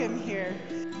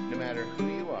matter who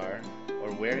you are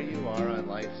or where you are on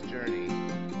life's journey,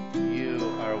 you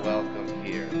are welcome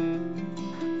here.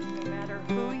 No matter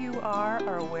who you are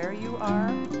or where you are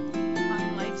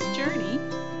on life's journey,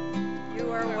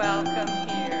 you are welcome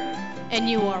here. And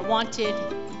you are wanted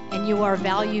and you are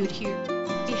valued here.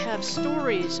 We have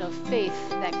stories of faith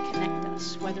that connect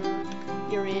us, whether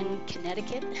you're in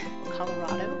Connecticut,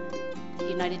 Colorado, the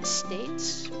United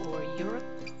States, or Europe,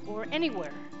 or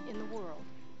anywhere in the world.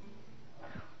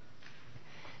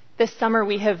 This summer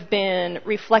we have been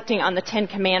reflecting on the Ten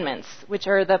Commandments, which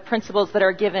are the principles that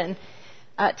are given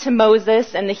to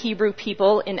Moses and the Hebrew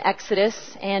people in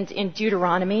Exodus and in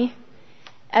Deuteronomy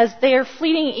as they are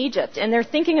fleeing Egypt and they're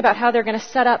thinking about how they're going to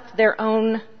set up their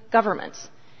own government.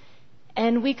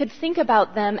 And we could think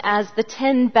about them as the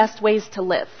 10 best ways to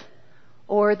live,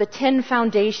 or the 10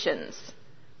 foundations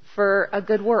for a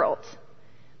good world.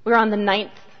 We're on the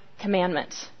 9th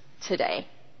commandment today.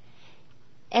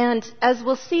 And as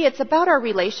we'll see, it's about our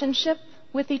relationship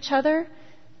with each other,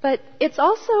 but it's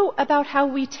also about how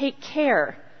we take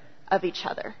care of each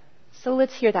other. So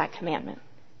let's hear that commandment.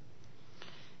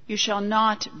 You shall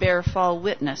not bear false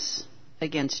witness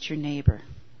against your neighbor.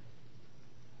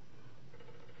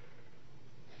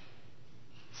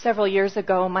 Several years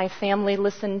ago, my family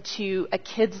listened to a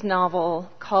kid's novel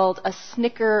called A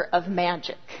Snicker of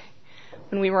Magic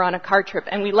when we were on a car trip,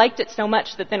 and we liked it so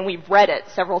much that then we've read it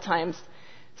several times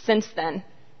since then.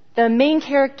 The main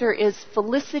character is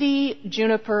Felicity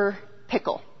Juniper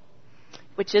Pickle,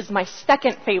 which is my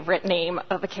second favorite name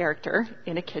of a character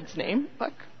in a kid's name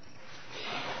book.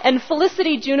 And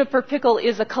Felicity Juniper Pickle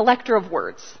is a collector of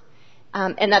words.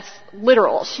 And that's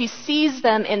literal. She sees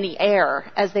them in the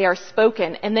air as they are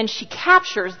spoken, and then she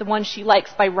captures the ones she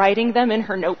likes by writing them in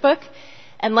her notebook,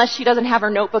 unless she doesn't have her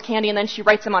notebook handy, and then she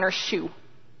writes them on her shoe.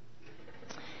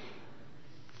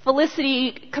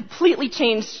 Felicity completely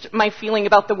changed my feeling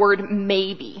about the word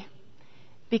maybe,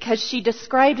 because she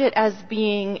described it as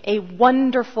being a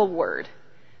wonderful word,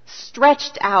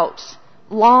 stretched out,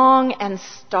 long and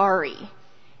starry.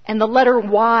 And the letter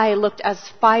Y looked as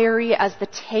fiery as the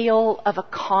tail of a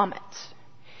comet.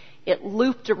 It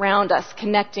looped around us,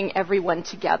 connecting everyone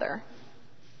together.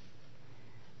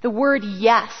 The word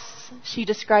yes, she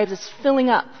describes as filling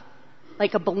up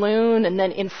like a balloon and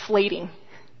then inflating.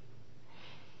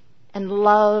 And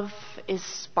love is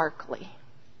sparkly,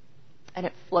 and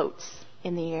it floats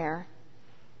in the air.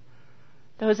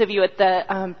 Those of you at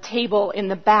the table in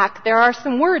the back, there are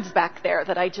some words back there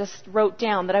that I just wrote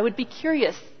down that I would be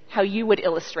curious how you would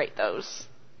illustrate those.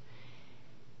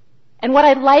 And what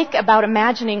I like about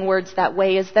imagining words that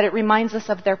way is that it reminds us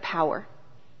of their power.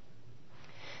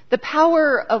 The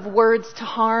power of words to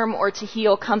harm or to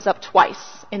heal comes up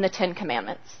twice in the Ten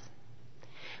Commandments.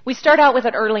 We start out with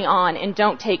it early on in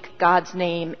don't take God's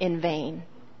name in vain.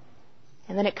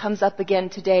 And then it comes up again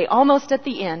today, almost at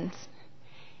the end,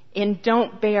 in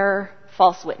don't bear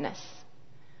false witness.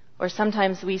 Or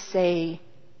sometimes we say,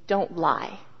 don't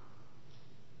lie.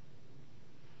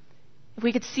 If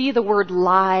we could see the word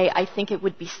lie, I think it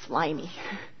would be slimy.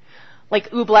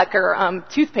 Like oobleck or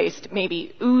toothpaste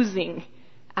maybe oozing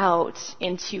out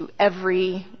into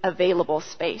every available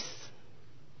space.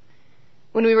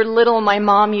 When we were little, my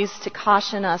mom used to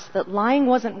caution us that lying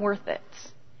wasn't worth it.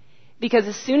 Because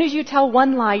as soon as you tell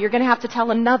one lie, you're going to have to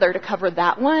tell another to cover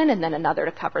that one, and then another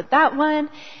to cover that one.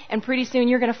 And pretty soon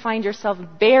you're going to find yourself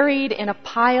buried in a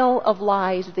pile of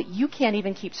lies that you can't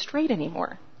even keep straight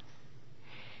anymore.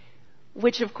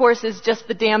 Which, of course, is just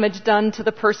the damage done to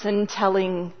the person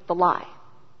telling the lie.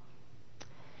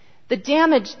 The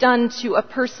damage done to a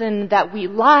person that we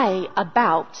lie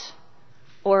about,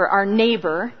 or our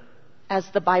neighbor, as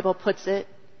the Bible puts it,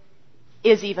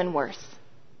 is even worse.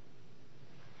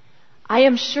 I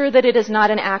am sure that it is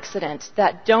not an accident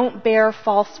that don't bear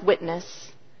false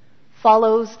witness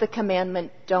follows the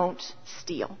commandment, don't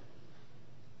steal.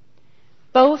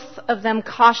 Both of them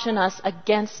caution us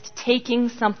against taking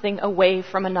something away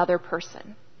from another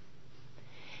person.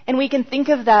 And we can think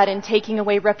of that in taking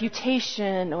away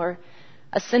reputation or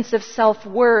a sense of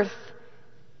self-worth.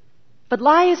 But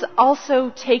lies also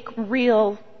take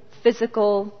real,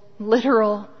 physical,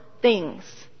 literal things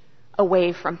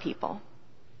away from people.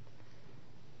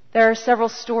 There are several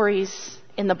stories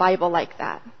in the Bible like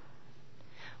that.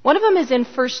 One of them is in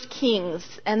 1 Kings,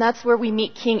 and that's where we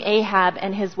meet King Ahab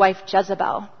and his wife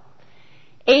Jezebel.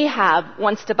 Ahab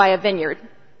wants to buy a vineyard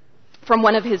from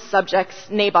one of his subjects,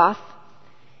 Naboth,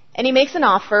 and he makes an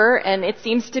offer, and it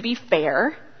seems to be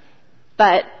fair,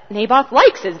 but Naboth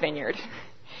likes his vineyard,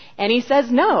 and he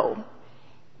says no.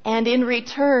 And in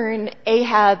return,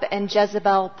 Ahab and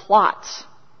Jezebel plot.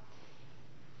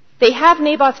 They have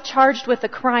Naboth charged with a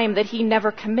crime that he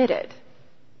never committed,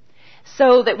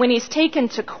 so that when he's taken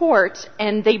to court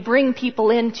and they bring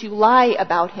people in to lie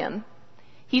about him,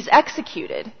 he's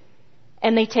executed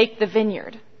and they take the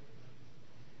vineyard.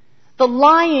 The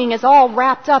lying is all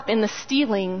wrapped up in the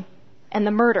stealing and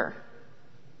the murder.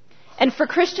 And for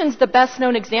Christians, the best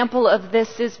known example of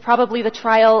this is probably the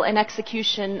trial and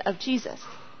execution of Jesus,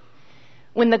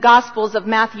 when the Gospels of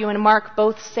Matthew and Mark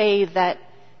both say that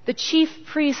the chief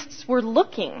priests were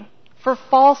looking for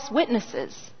false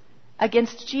witnesses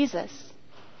against Jesus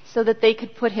so that they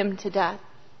could put him to death.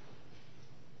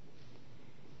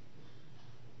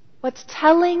 What's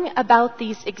telling about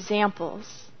these examples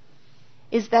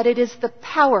is that it is the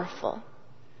powerful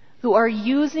who are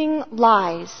using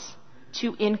lies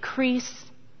to increase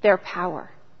their power.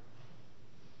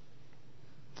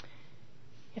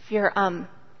 If you're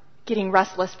getting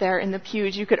restless there in the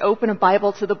pews, you could open a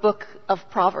Bible to the book of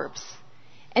Proverbs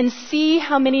and see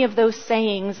how many of those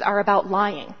sayings are about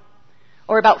lying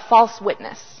or about false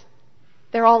witness.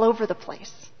 They're all over the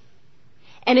place.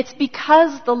 And it's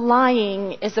because the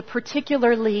lying is a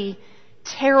particularly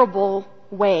terrible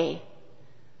way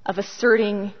of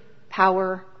asserting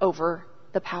power over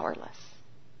the powerless.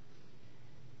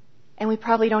 And we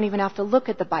probably don't even have to look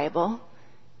at the Bible,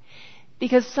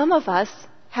 because some of us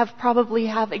probably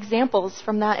have examples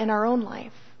from that in our own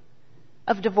life,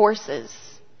 of divorces,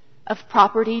 of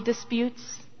property disputes,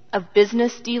 of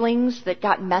business dealings that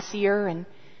got messier and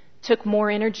took more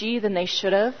energy than they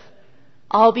should have,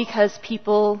 all because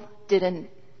people didn't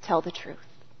tell the truth.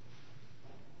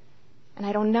 And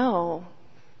I don't know,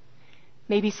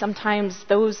 maybe sometimes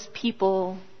those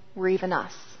people were even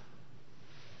us.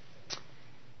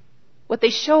 What they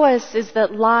show us is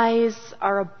that lies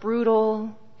are a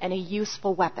brutal and a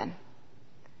useful weapon,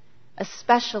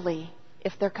 especially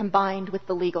if they're combined with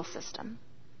the legal system.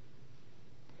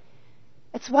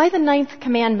 It's why the 9th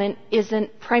commandment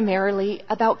isn't primarily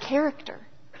about character.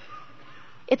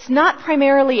 It's not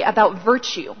primarily about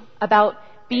virtue, about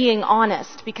being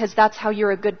honest, because that's how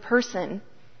you're a good person.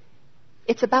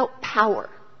 It's about power.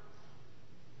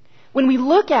 When we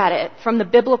look at it from the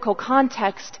biblical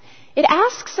context, it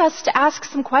asks us to ask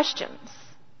some questions.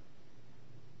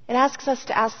 It asks us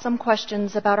to ask some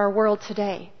questions about our world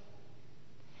today,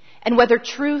 and whether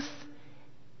truth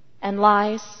and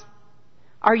lies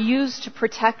are used to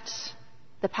protect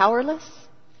the powerless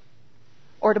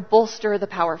or to bolster the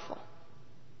powerful.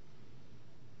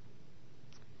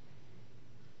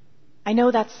 I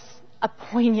know that's a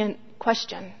poignant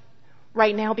question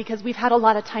right now because we've had a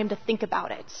lot of time to think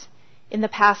about it in the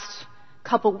past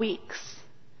couple weeks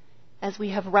as we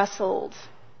have wrestled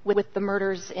with the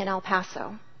murders in El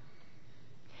Paso.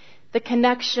 The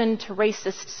connection to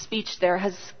racist speech there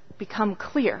has become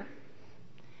clear.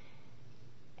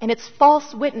 And it's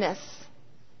false witness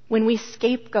when we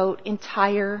scapegoat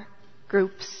entire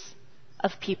groups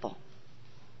of people.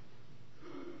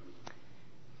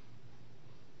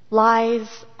 Lies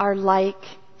are like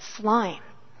slime,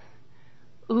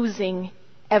 oozing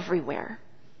everywhere.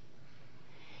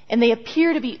 And they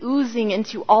appear to be oozing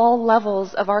into all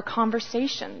levels of our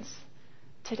conversations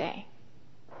today.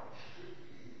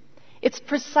 It's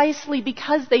precisely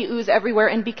because they ooze everywhere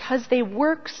and because they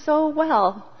work so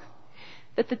well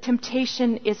that the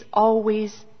temptation is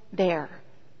always there.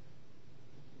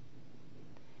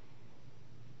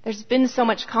 There's been so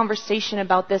much conversation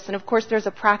about this, and of course there's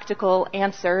a practical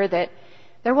answer that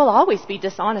there will always be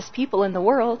dishonest people in the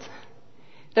world.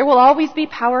 There will always be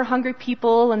power-hungry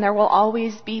people, and there will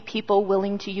always be people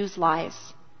willing to use lies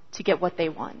to get what they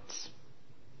want.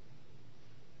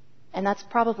 And that's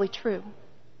probably true.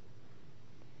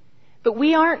 But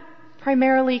we aren't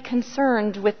primarily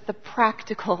concerned with the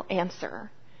practical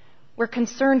answer. We're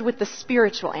concerned with the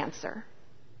spiritual answer.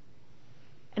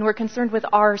 And we're concerned with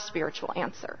our spiritual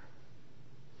answer.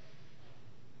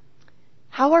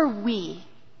 How are we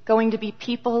going to be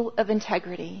people of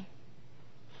integrity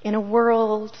in a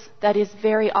world that is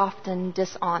very often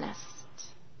dishonest?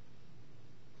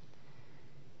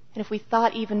 And if we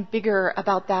thought even bigger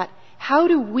about that, how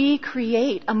do we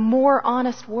create a more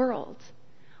honest world?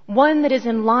 One that is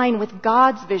in line with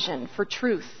God's vision for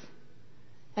truth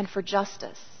and for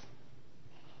justice.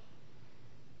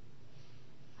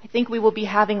 I think we will be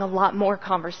having a lot more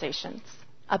conversations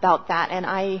about that, and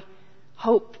I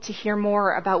hope to hear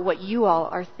more about what you all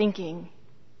are thinking.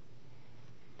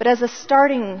 But as a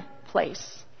starting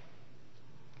place,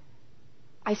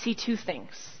 I see two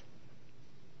things.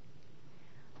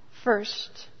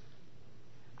 First,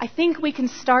 I think we can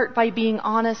start by being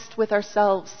honest with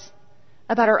ourselves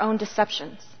about our own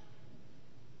deceptions.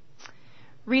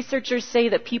 Researchers say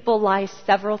that people lie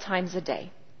several times a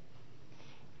day.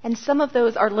 And some of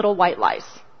those are little white lies.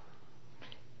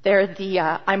 They're the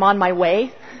I'm on my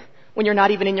way when you're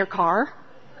not even in your car.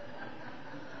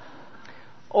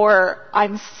 Or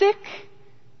I'm sick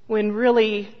when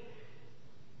really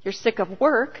you're sick of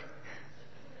work.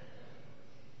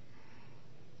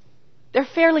 They're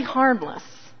fairly harmless.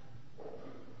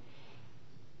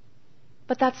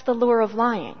 But that's the lure of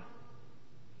lying.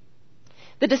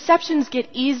 The deceptions get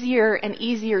easier and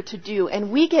easier to do,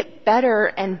 and we get better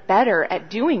and better at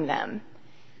doing them.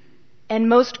 And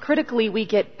most critically, we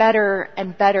get better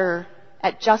and better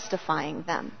at justifying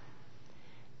them.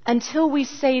 Until we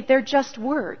say they're just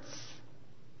words.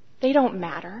 They don't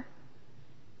matter.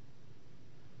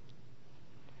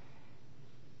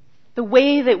 The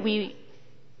way that we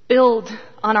build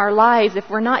on our lies, if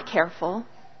we're not careful,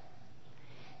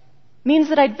 means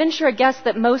that I'd venture a guess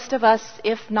that most of us,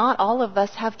 if not all of us,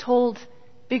 have told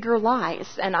bigger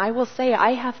lies. And I will say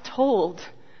I have told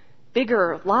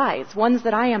bigger lies, ones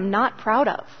that I am not proud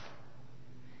of.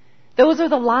 Those are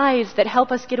the lies that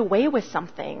help us get away with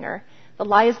something, or the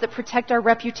lies that protect our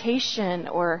reputation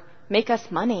or make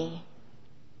us money.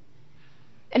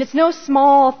 And it's no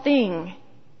small thing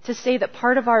to say that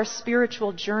part of our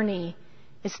spiritual journey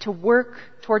is to work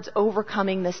towards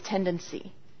overcoming this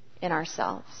tendency in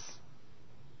ourselves.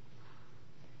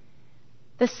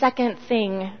 The second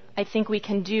thing I think we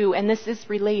can do, and this is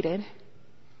related,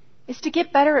 is to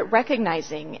get better at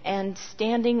recognizing and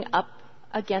standing up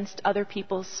against other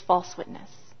people's false witness.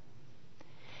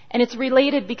 And it's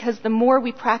related because the more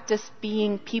we practice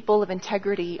being people of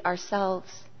integrity ourselves,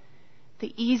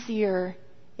 the easier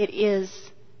it is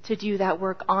to do that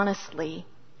work honestly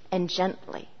and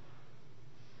gently.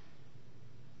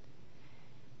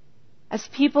 As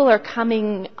people are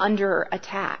coming under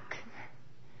attack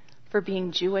for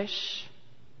being Jewish,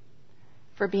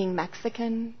 for being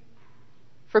Mexican,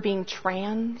 for being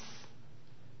trans,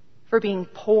 for being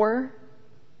poor,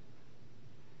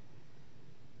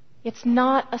 it's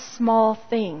not a small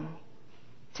thing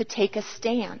to take a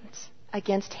stand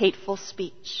against hateful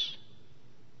speech.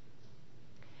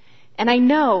 And I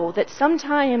know that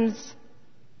sometimes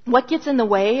what gets in the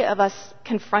way of us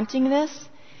confronting this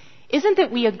isn't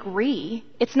that we agree.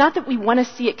 It's not that we want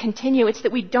to see it continue. It's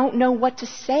that we don't know what to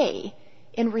say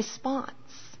in response.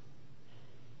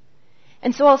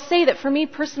 And so I'll say that for me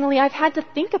personally, I've had to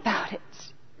think about it.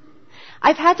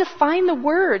 I've had to find the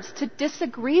words to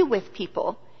disagree with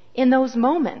people in those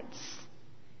moments.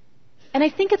 And I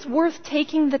think it's worth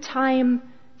taking the time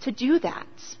to do that.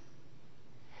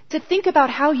 To think about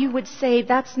how you would say,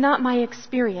 that's not my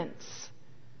experience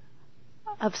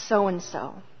of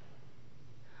so-and-so.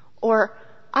 Or,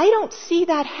 I don't see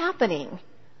that happening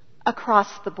across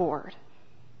the board.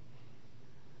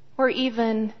 Or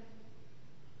even,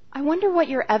 I wonder what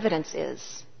your evidence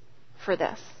is for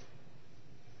this.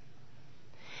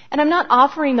 And I'm not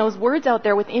offering those words out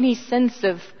there with any sense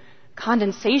of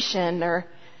condensation or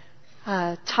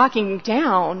talking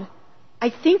down. I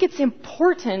think it's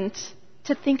important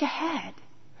to think ahead.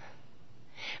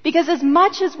 Because as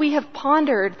much as we have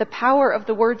pondered the power of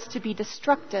the words to be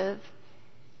destructive,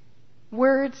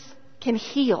 words can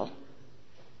heal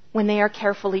when they are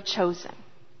carefully chosen.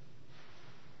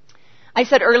 I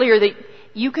said earlier that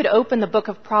you could open the book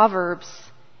of Proverbs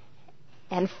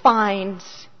and find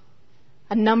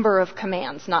a number of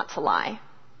commands not to lie.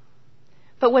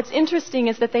 But what's interesting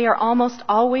is that they are almost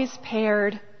always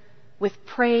paired with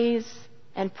praise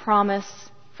and promise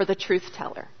for the truth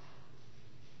teller.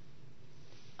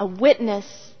 A witness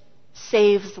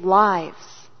saves lives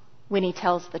when he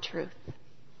tells the truth.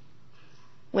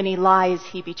 When he lies,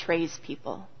 he betrays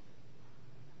people.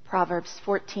 Proverbs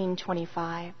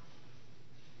 14:25.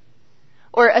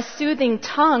 Or a soothing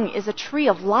tongue is a tree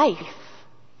of life,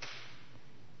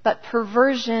 but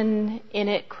perversion in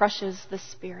it crushes the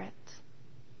spirit.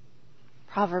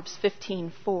 Proverbs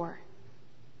 15:4.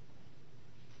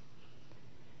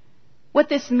 What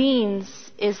this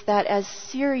means is that as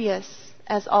serious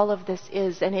as all of this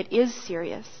is, and it is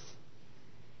serious,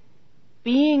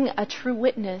 being a true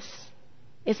witness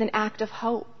is an act of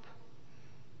hope.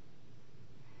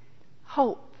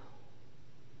 Hope,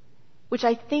 which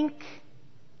I think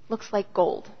looks like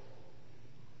gold.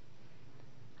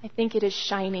 I think it is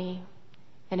shiny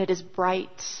and it is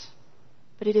bright,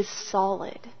 but it is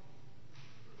solid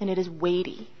and it is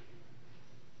weighty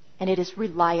and it is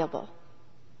reliable.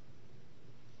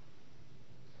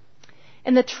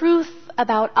 And the truth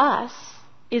about us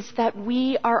is that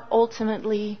we are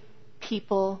ultimately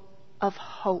people of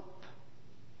hope.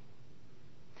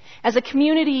 As a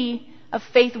community of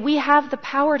faith, we have the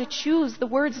power to choose the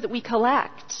words that we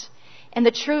collect and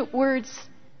the true words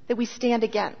that we stand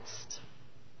against.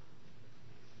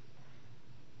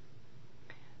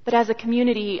 But as a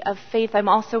community of faith, I'm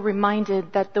also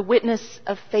reminded that the witness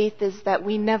of faith is that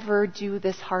we never do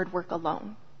this hard work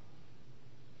alone.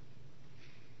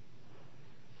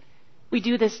 We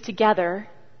do this together,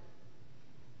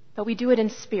 but we do it in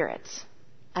spirit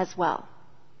as well.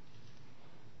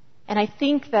 And I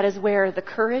think that is where the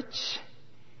courage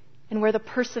and where the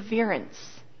perseverance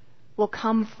will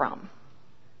come from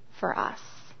for us.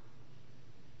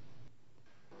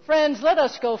 Friends, let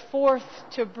us go forth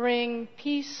to bring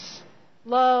peace,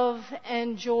 love,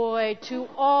 and joy to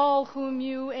all whom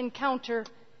you encounter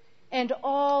and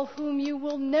all whom you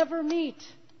will never meet.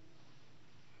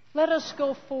 Let us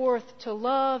go forth to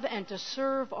love and to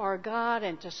serve our God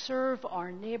and to serve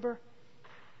our neighbor.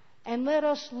 And let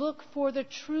us look for the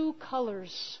true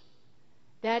colors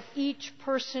that each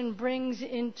person brings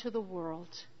into the world.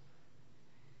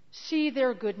 See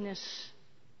their goodness.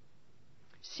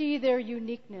 See their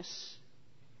uniqueness.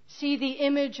 See the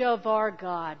image of our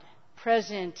God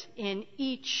present in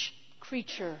each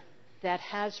creature that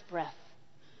has breath.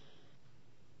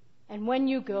 And when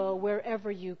you go, wherever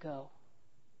you go,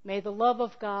 may the love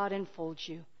of God enfold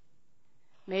you.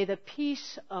 May the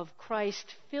peace of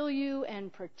Christ fill you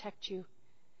and protect you.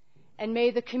 And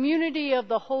may the community of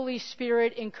the Holy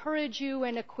Spirit encourage you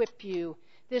and equip you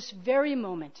this very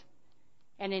moment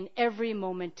and in every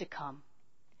moment to come.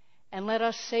 And let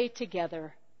us say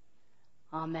together,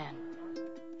 Amen.